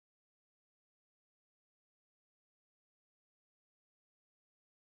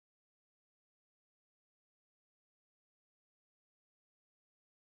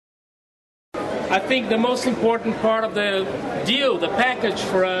I think the most important part of the deal, the package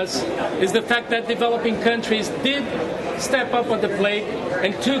for us, is the fact that developing countries did step up at the plate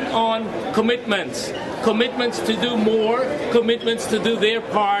and took on commitments. Commitments to do more, commitments to do their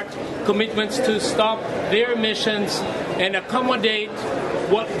part, commitments to stop their emissions and accommodate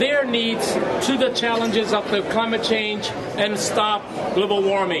what their needs to the challenges of the climate change and stop global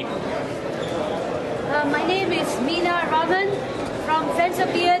warming. My name is Meena Raman from Friends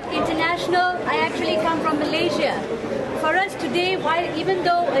of the Earth International. I actually come from Malaysia. For us today, even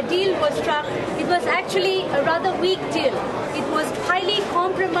though a deal was struck, it was actually a rather weak deal. It was highly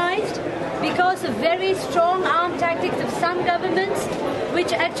compromised because of very strong arm tactics of some governments,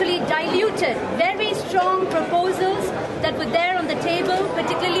 which actually diluted very strong proposals that were there on the table,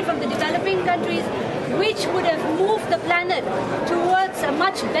 particularly from the developing countries, which would have moved the planet towards a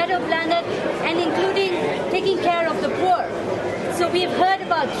much better planet, and including taking care of the poor. So we have heard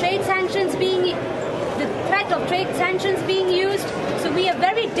about trade sanctions the threat of trade sanctions being used. So we are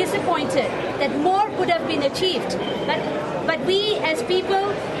very disappointed that more could have been achieved. But we as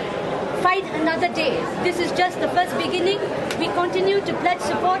people fight another day. This is just the first beginning. We continue to pledge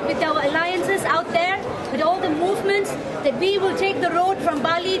support with our alliances out there, with all the movements, that we will take the road from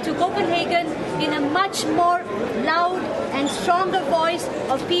Bali to Copenhagen in a much more loud and stronger voice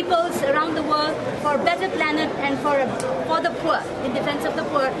of peoples around the world for a better planet and for the poor, in defense of the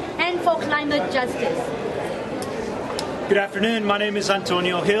poor, and for climate justice. Good afternoon. My name is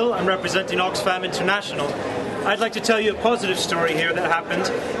Antonio Hill. I'm representing Oxfam International. I'd like to tell you a positive story here that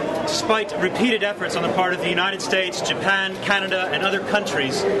happened. Despite repeated efforts on the part of the United States, Japan, Canada, and other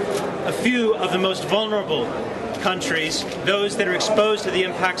countries, a few of the most vulnerable countries, those that are exposed to the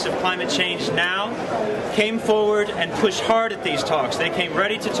impacts of climate change now, came forward and pushed hard at these talks. They came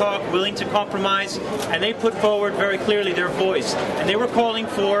ready to talk, willing to compromise, and they put forward very clearly their voice. And they were calling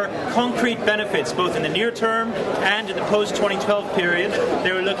for concrete benefits, both in the near term and in the post-2012 period.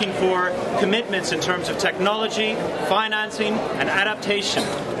 They were looking for commitments in terms of technology, financing, and adaptation.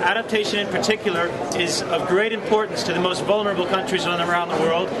 Adaptation in particular is of great importance to the most vulnerable countries around the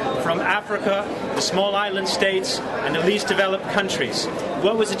world, from Africa, the small island states, and the least developed countries.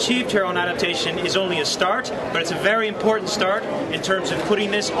 What was achieved here on adaptation is only a start, but it's a very important start in terms of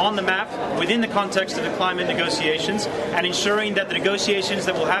putting this on the map within the context of the climate negotiations and ensuring that the negotiations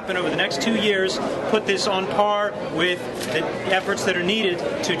that will happen over the next 2 years put this on par with the efforts that are needed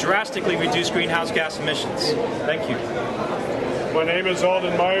to drastically reduce greenhouse gas emissions. Thank you. My name is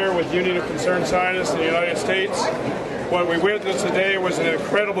Alden Meyer with Union of Concerned Scientists in the United States. What we witnessed today was an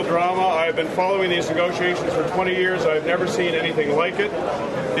incredible drama. I've been following these negotiations for 20 years. I've never seen anything like it.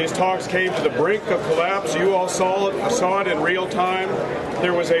 These talks came to the brink of collapse. You all saw it in real time.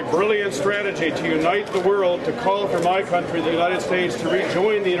 There was a brilliant strategy to unite the world, to call for my country, the United States, to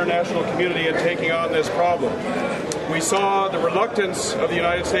rejoin the international community in taking on this problem. We saw the reluctance of the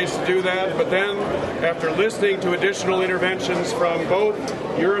United States to do that, but then, after listening to additional interventions from both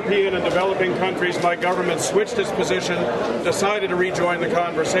European and developing countries, my government switched its position, decided to rejoin the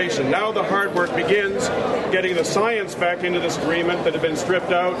conversation. Now the hard work begins, getting the science back into this agreement that had been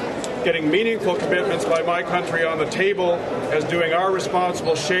stripped out, getting meaningful commitments by my country on the table as doing our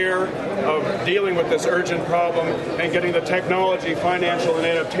responsible share of dealing with this urgent problem, and getting the technology, financial, and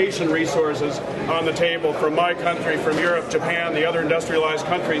adaptation resources on the table from my country, from Europe, Japan, the other industrialized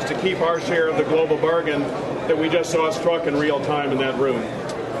countries, to keep our share of the global bargain that we just saw struck in real time in that room.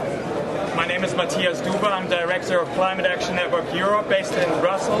 My name is Matthias Duber. I'm Director of Climate Action Network Europe, based in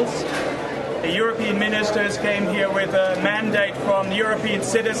Brussels. The European ministers came here with a mandate from the European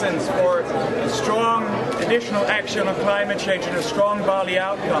citizens for strong additional action on climate change and a strong Bali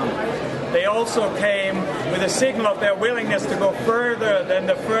outcome. They also came with a signal of their willingness to go further than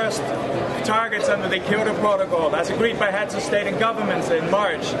the first targets under the Kyoto Protocol, as agreed by heads of state and governments in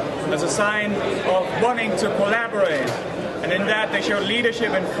March, as a sign of wanting to collaborate. And in that, they showed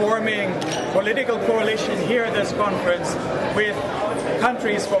leadership in forming political coalition here at this conference with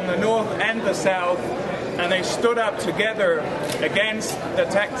countries from the north and the south, and they stood up together against the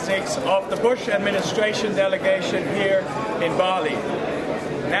tactics of the Bush administration delegation here in Bali.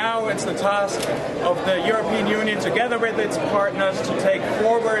 Now it's the task of the European Union, together with its partners, to take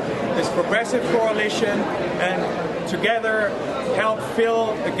forward this progressive coalition and together help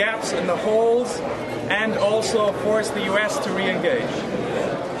fill the gaps and the holes, and also force the US to re-engage.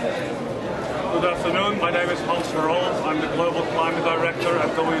 Good afternoon, my name is Hans Verholt. I'm the Global Climate Director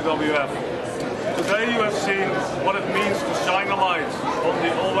at WWF. Today you have seen what it means to shine a light on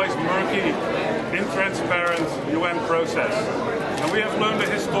the always murky, intransparent UN process. And we have learned a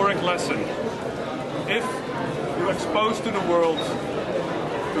historic lesson. If you expose to the world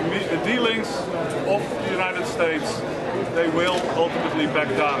the dealings of the United States, they will ultimately back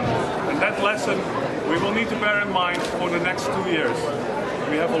down. And that lesson we will need to bear in mind for the next 2 years.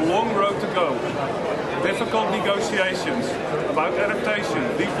 We have a long road to go. Difficult negotiations about adaptation,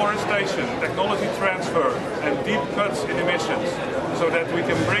 deforestation, technology transfer, and deep cuts in emissions, so that we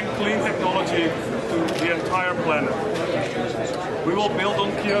can bring clean technology to the entire planet. We will build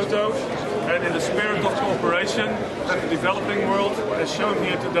on Kyoto, and in the spirit of cooperation and the developing world, as shown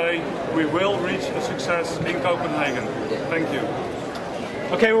here today, we will reach a success in Copenhagen. Thank you.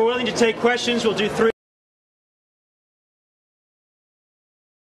 Okay, we're willing to take questions. We'll do 3.